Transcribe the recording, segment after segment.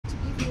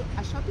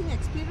shopping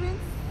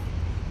experience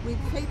with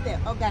Faith the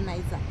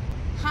organizer.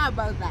 How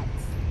about that?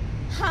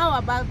 How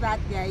about that,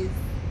 guys?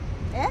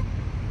 Eh?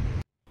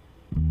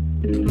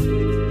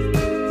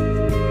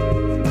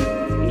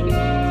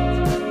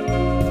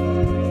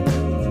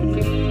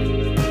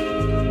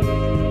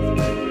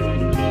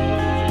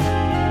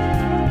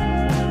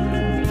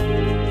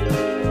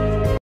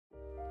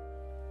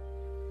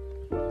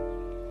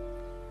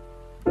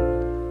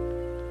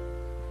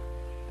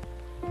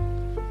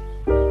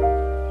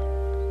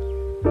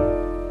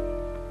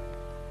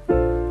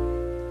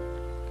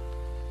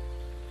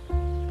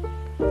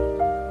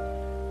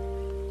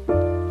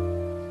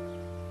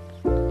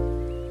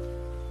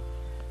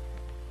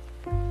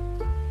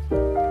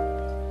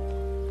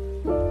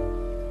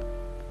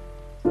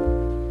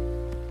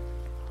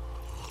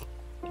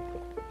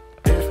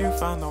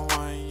 Found the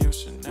one, you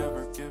should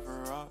never give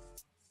her up.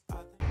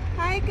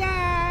 Hi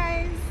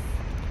guys.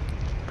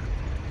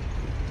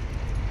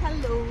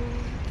 Hello.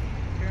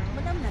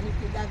 Mbona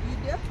mnanipiga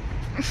video?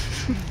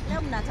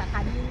 Leo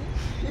mnataka nini?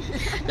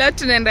 Leo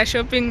tunaenda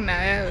shopping na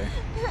wewe.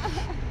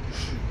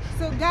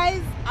 So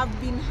guys,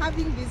 I've been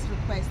having these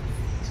requests.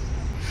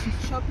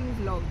 Shopping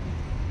vlog.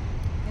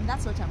 And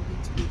that's what I'm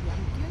going to give you.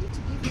 I'm going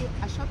to give you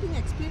a shopping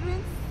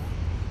experience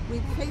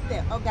with Faith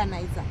the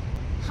organizer.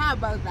 How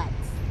about that?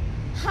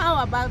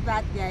 How about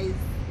that, guys?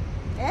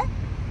 Eh?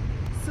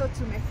 So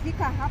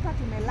tumefika hapa,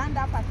 tumeland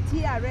hapa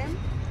TRM,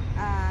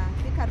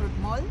 Thika Road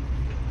Mall,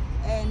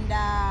 and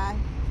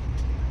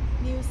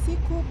ni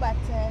usiku, but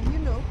you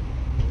know,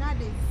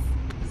 nowadays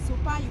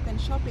super, you can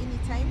shop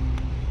anytime.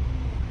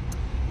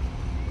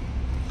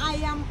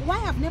 Why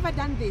I've never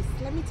done this?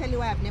 Let me tell you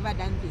why I've never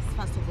done this.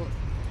 First of all,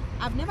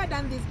 I've never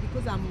done this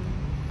because I'm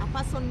a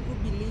person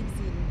who believes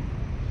in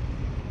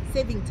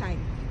saving time.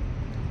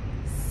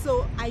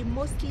 So I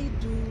mostly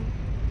do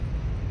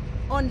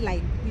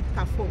online with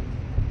Carrefour.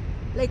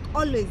 Like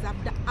always,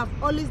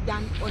 I've always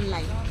done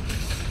online.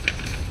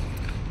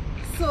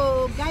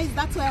 So guys,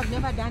 that's why I've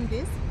never done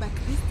this. But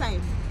this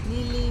time,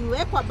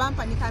 niliwekwa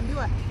bumper,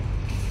 nikaambiwa,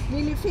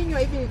 nilifinywa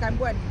hivi,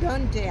 nikaambiwa,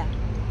 don't dare.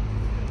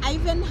 I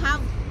even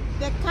have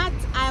the cart.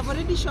 I have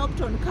already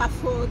shopped on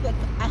Carrefour.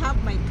 I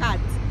have my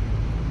cart,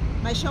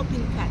 my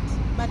shopping cart,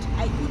 but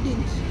I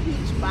couldn't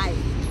hit buy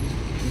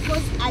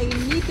because I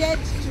needed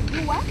to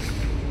do what?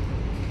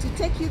 To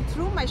take you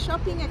through my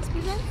shopping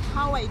experience,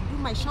 how I do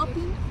my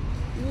shopping,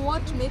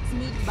 what makes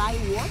me buy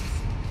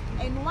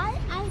what, and why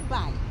I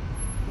buy.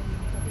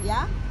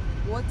 Yeah,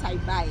 what I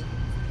buy,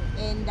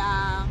 and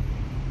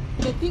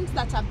the things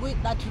that are good,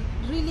 that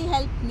really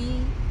help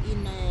me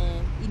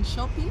in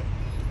shopping.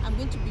 I'm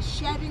going to be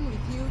sharing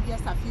with you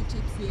just a few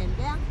tips here and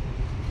there,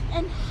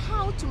 and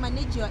how to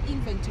manage your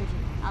inventory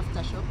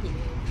after shopping.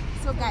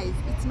 So guys,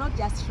 it's not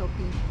just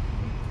shopping,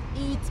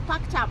 it's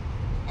packed up.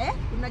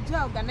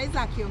 Unajua organizer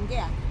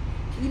akiongea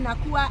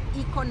inakuwa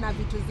iko na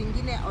vitu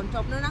zingine on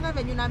top. Unaona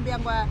venye unaambia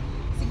ngwa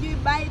sijui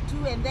buy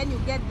two and then you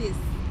get this.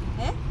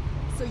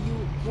 So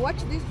you watch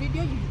this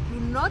video, you do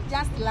not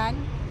just learn,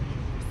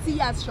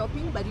 see us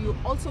shopping, but you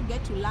also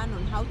get to learn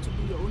on how to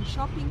do your own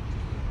shopping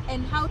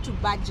and how to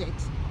budget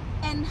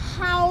and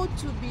how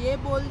to be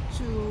able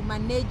to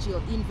manage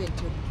your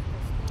inventory,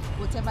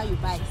 whatever you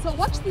buy. So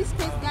watch this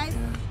space, guys,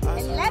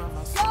 and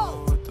let's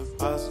go.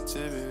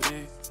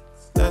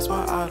 That's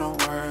why I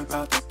don't worry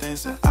about the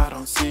things that I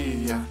don't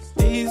see. Yeah.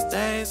 These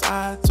days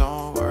I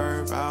don't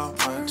worry about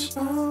much.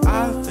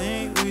 I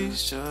think we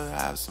should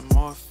have some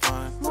more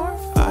fun.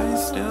 I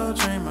still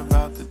dream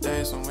about the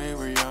days when we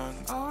were young.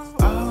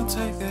 I'll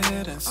take a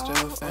hit and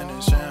still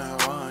finish in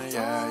one.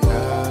 Yeah,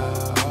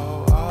 yeah.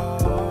 Oh,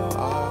 oh,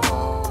 oh,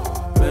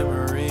 oh.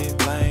 Memory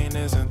lane,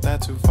 isn't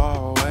that too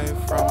far away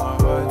from our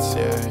hearts?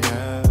 Yeah,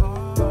 yeah.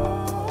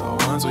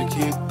 The ones we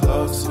keep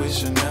close, we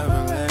should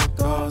never let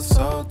go.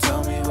 So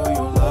tell me who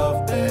you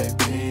love,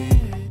 baby.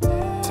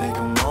 Take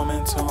a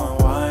moment to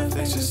unwind,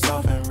 fix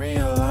yourself and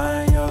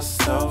realign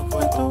yourself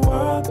with the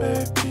world,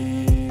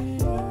 baby.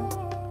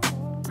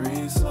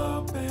 Breathe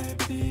slow,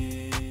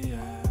 baby.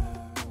 Yeah.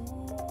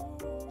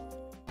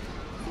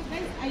 So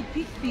guys, I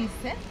picked this.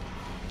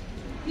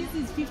 This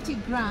is 50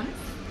 grams.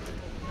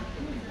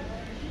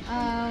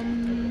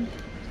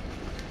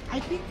 I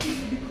picked this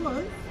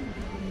because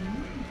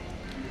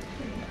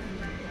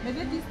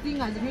maybe this thing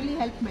has really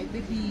helped my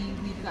baby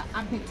with the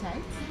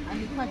appetite.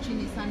 Alikuwa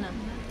chini sana.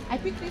 I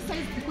picked this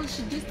size because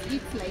she just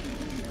eats like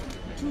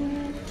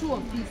two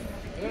of these,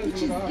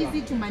 which is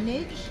easy to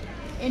manage,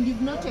 and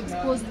you've not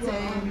exposed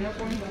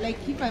like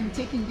if I'm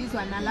taking this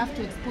one, I'll have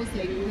to expose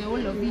like the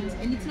whole of it,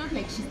 and it's not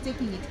like she's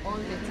taking it all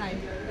the time.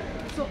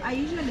 So I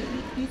usually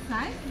pick this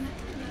size,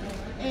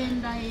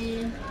 and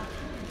I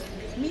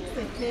mix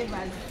the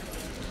flavors.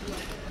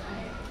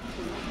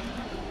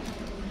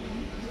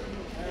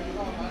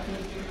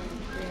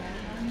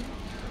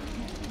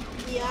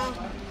 Yeah.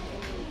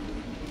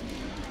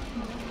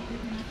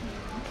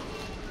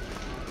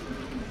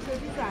 So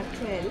these are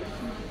 12.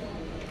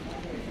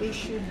 They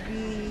should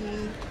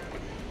be,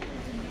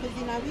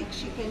 because in a week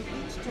she can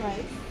eat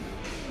twice.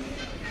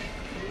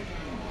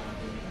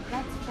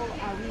 That's for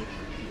a week.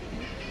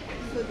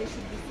 So they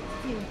should be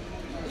 16.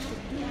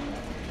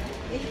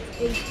 8.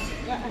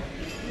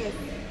 Yes.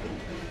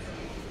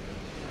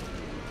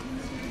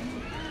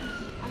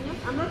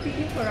 I'm not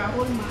picking for a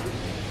whole month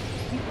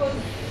because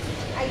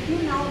I do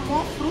now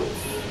more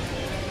fruits.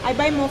 I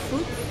buy more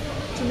fruits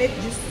to make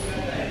juice.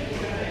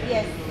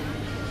 Yes.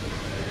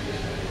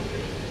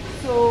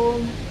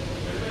 So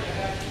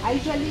I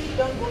usually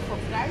don't go for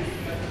fries.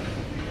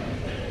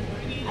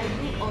 I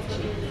do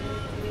orchard.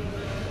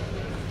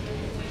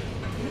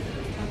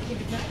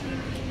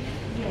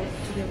 Yes.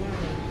 To the wow.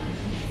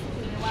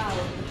 Wow.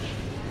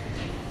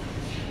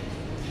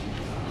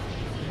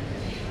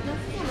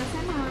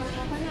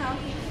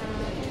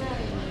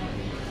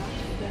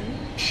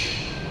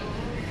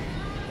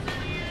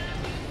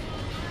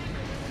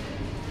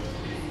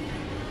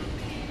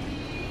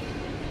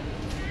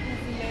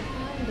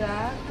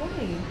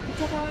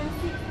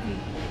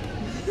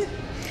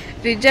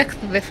 Reject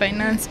the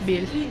finance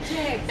bill.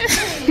 Reject.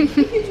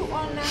 Kitu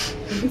ona.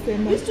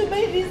 Used to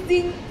buy this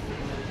thing.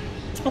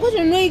 Wakati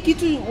ununua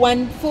kitu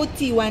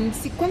 140,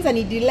 160, kwanza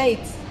ni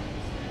delight.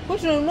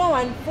 Wakati ununua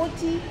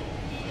 140,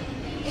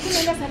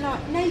 unaenda sana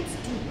night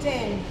to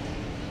 10.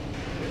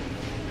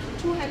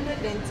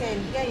 210.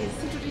 Guys,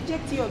 to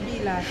reject your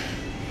bill.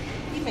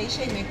 Hii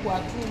maisha imekuwa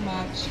too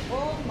much.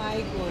 Oh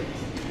my god.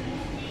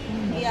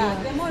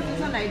 Yeah, the more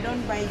reason I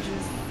don't buy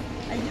juice.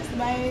 I just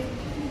buy,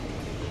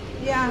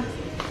 yeah,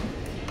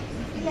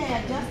 ile ya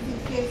just in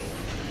case.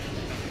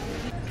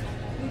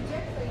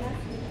 Reject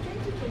finance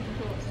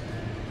 2024.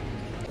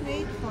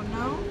 Wait for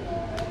now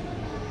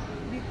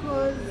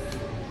because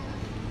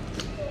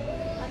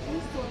at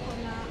least we're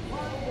gonna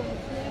all the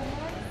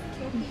flavors.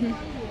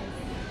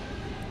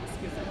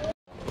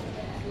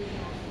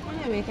 Kwani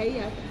ameweka hii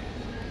hapa?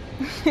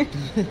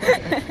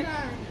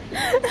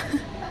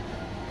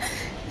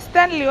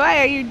 Stanley, why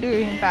are you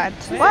doing that?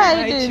 Why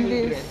are you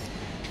doing this?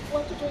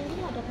 Watoto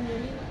wengine watakunywa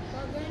nini?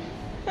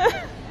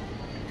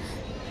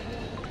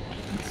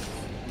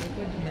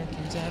 Rekodi na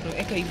kijaro.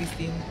 Eka hivi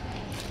simu.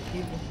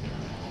 Hivyo.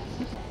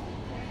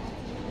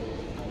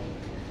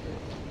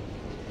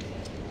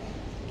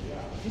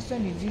 This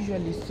one is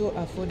usually so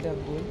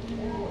affordable.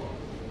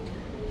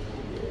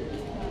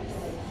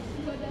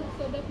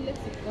 Soda plus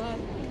cigar.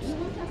 You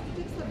want us to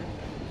take soda?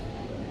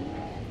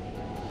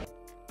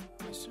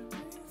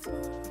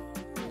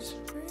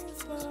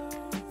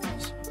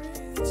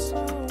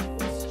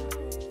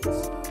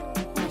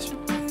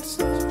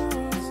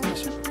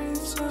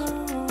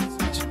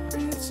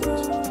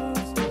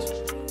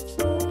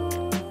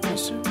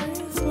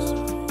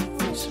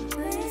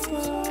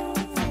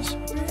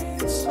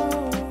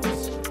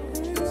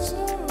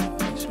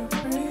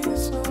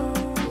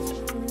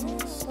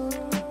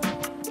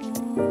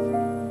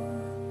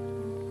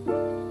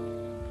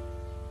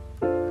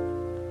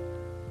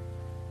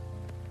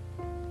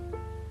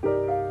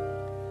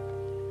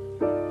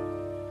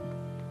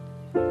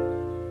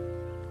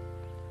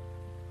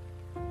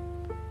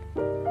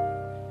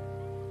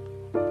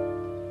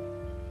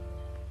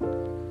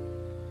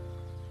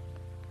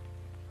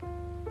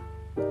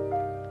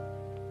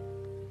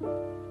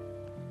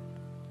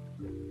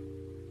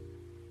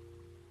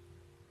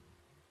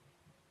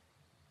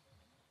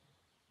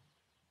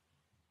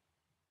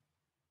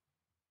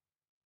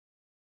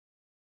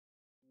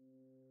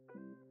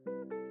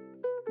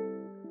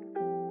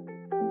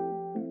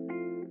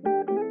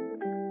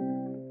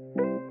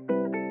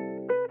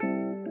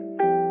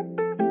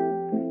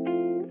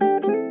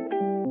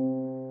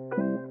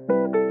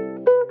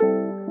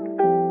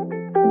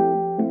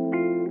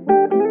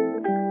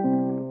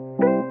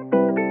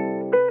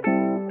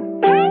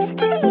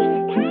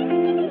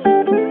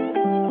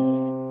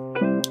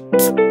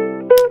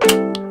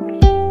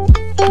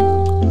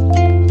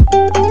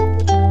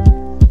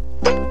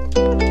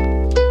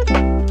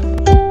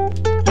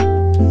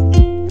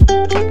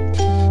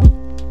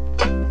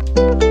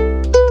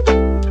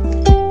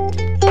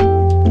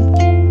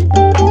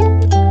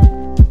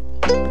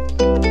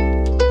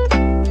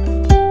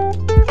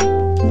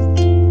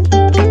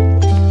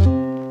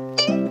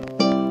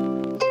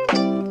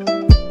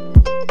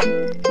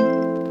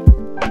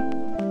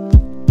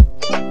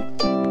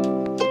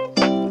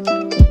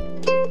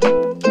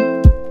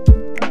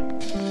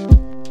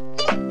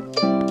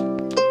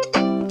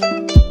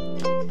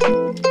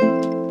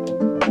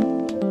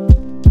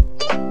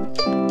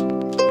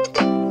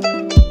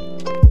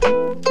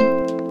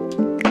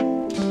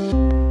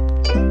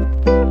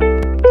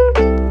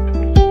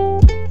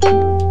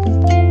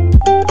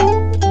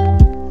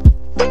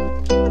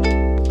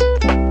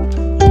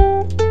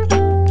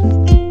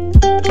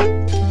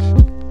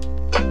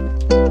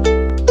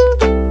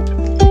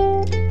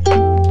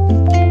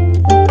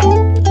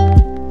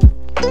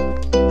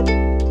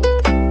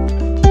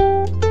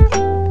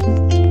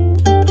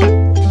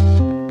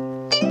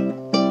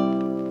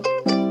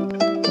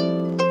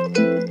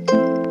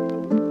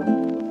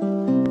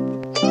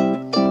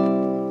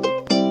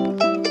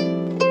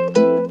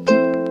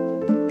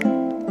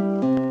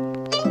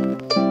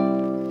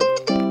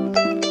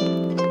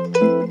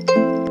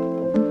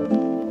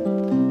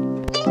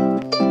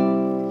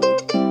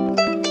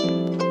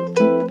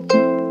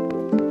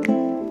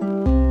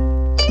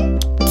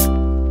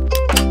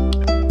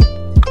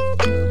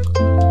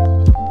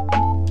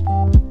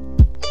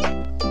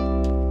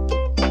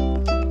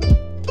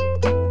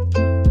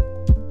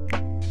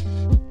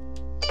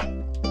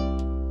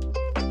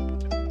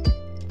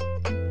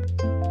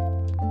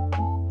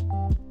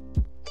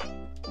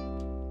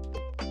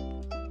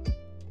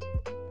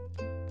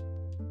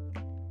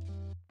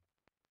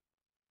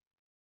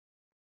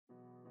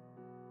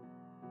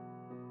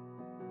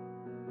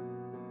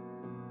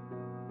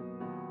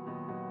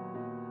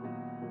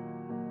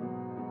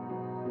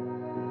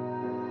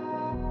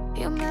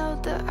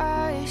 melt the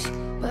ice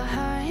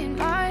behind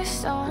my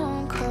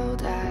stone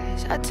cold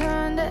eyes. I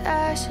turn to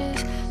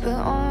ashes, but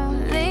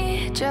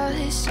only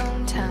just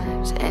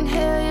sometimes.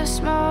 Inhale your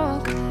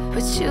smoke,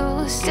 but you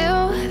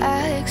still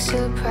act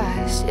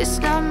surprised. It's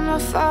not my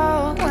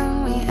fault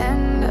when we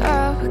end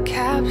up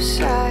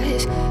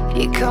capsized.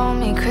 You call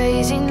me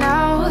crazy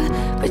now,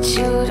 but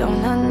you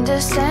don't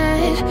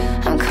understand.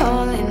 I'm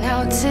calling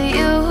out to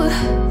you.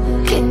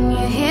 Can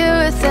you hear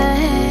a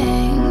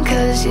thing?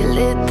 'Cause you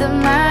lit the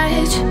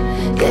match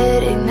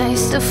that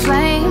ignites the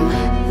flame.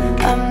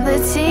 I'm the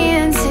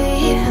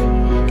TNT,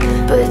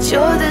 but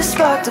you're the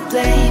spark to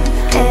blame.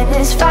 And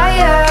it's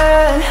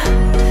fire,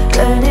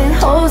 burning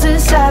holes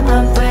inside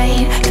my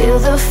brain. Feel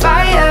the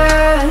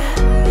fire,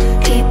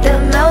 heat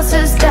that melts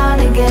us down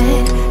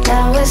again.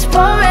 Now it's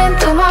pouring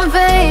through my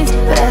veins,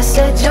 but I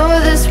said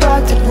you're the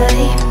spark to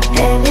blame.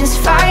 And it's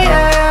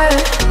fire,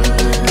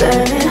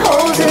 burning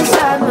holes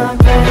inside my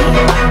brain.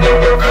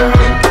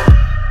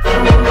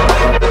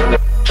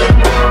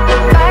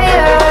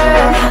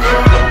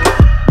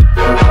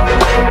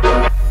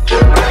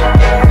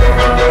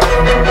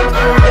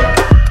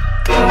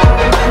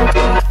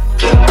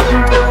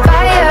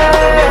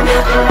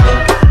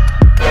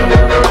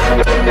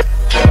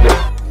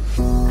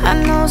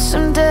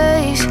 Some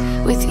days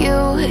with you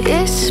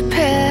it's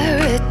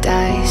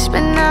paradise,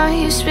 but now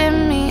you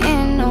spin me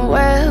in a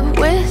web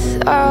with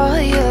all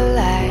your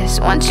lies.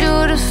 Want you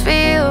to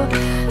feel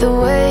the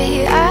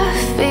way I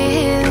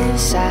feel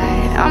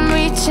inside. I'm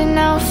reaching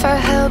out for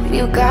help,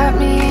 you got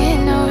me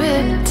in a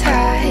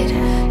riptide.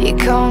 You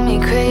call me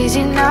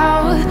crazy now,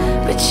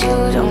 but you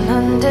don't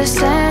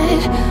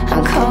understand.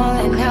 I'm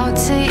calling out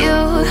to you.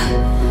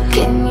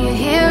 Can you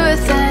hear a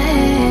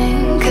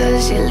thing?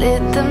 'Cause you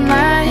lit the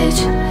match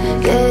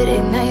that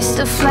ignites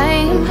the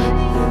flame.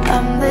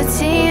 I'm the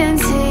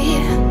TNT,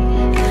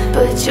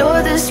 but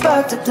you're the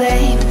spark to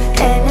blame.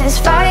 And it's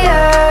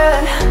fire,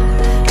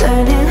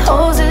 burning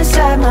holes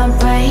inside my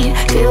brain.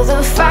 Feel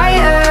the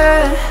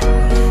fire,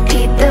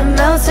 heat that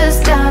melts us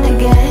down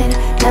again.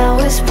 Now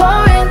it's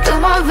pouring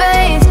through my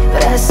veins,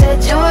 but I said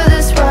you're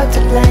the spark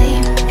to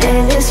blame.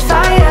 And it's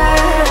fire,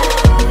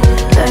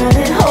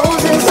 burning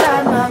holes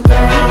inside my brain.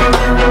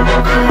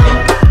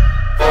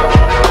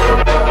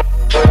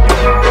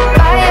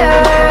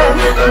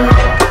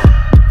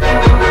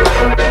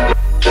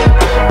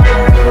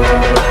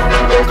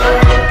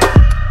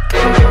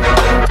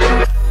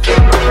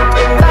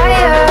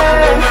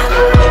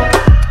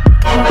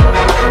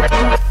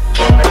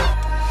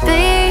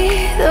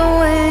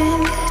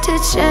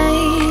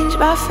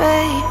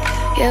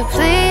 Yeah,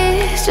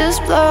 please just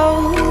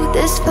blow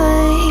this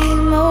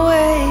flame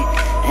away.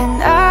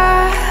 And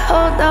I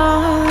hold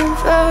on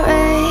for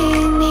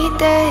rainy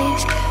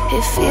days.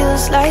 It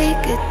feels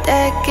like a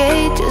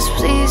decade, just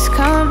please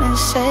come and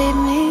save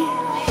me.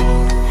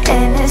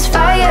 And it's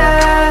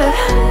fire,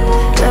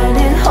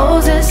 burning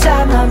holes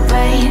inside my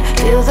brain.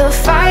 Feel the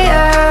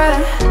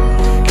fire,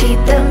 heat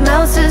that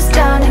melts us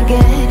down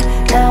again.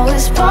 Now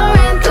it's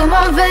pouring through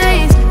my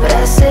veins, but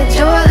I said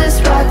you're the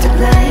spark to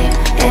blame.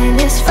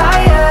 And it's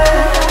fire,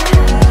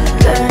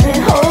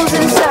 burning holes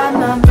inside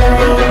my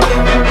brain.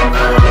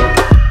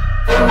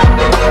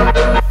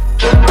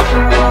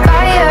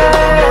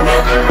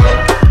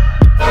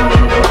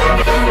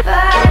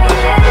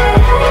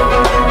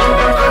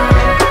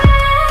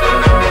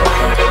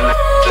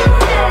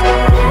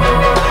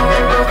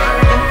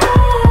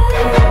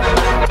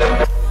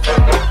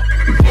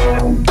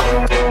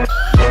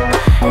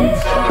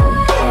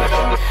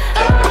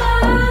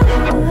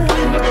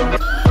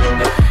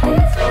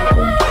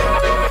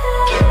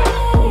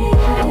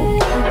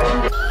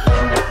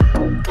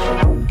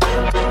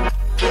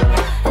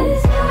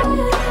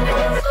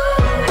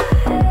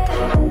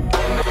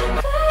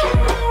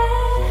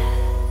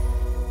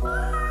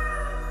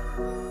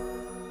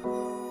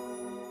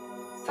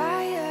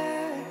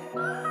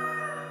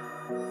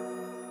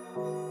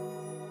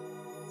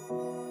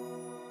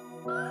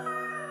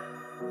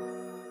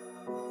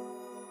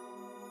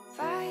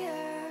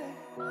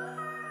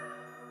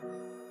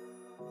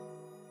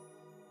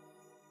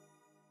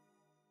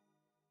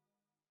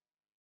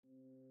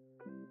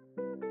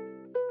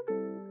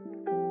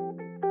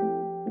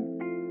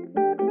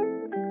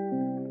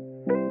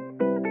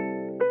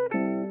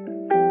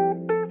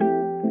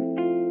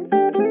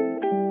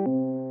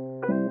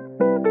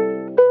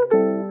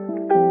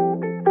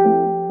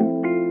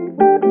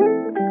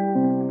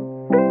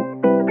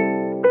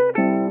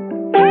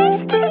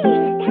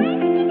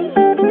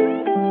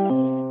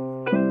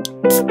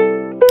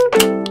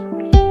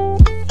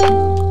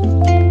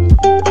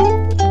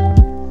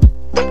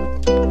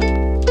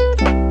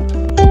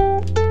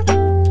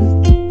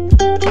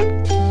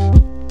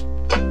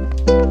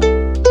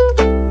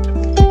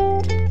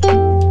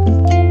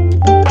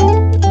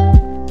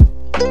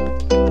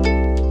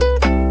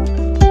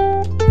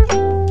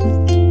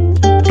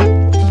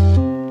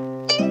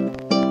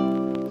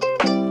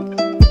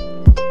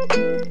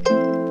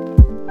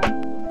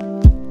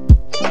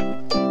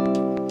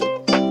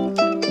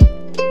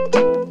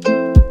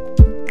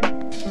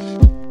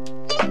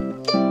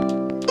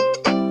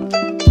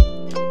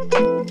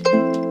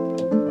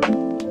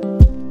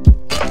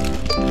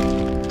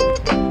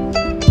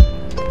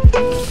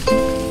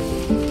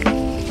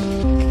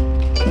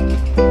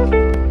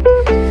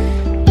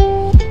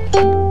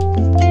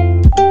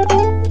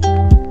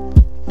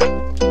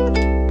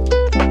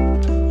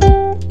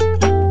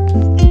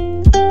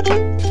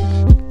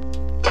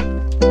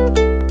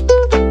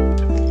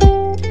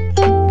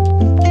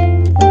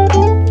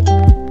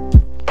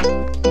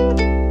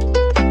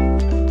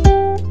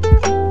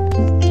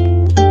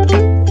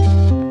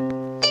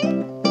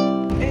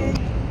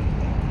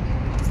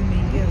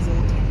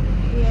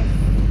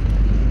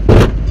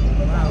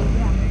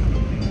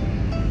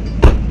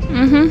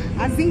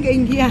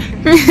 Azingeingia.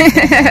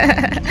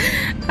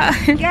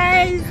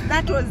 Guys,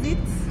 that was it.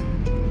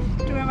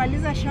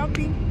 Tumemaliza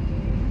shopping.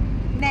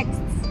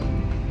 Next,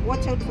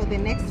 watch out for the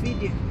next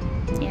video.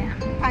 Yeah.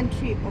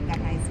 Pantry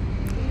organizing.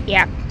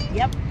 Yeah.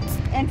 Yep.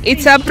 And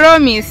It's fridge. a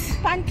promise.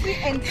 Pantry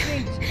and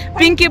fridge.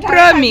 Pinky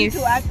promise.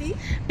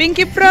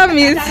 Pinky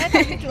promise.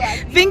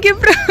 Pinky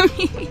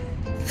promise.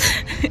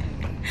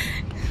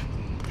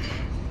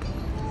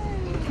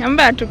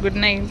 Amba to good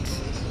night.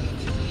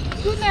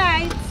 Good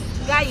night.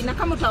 Guy, na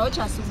kama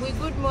utaocha asubuhi,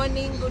 good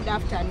morning, good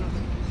afternoon.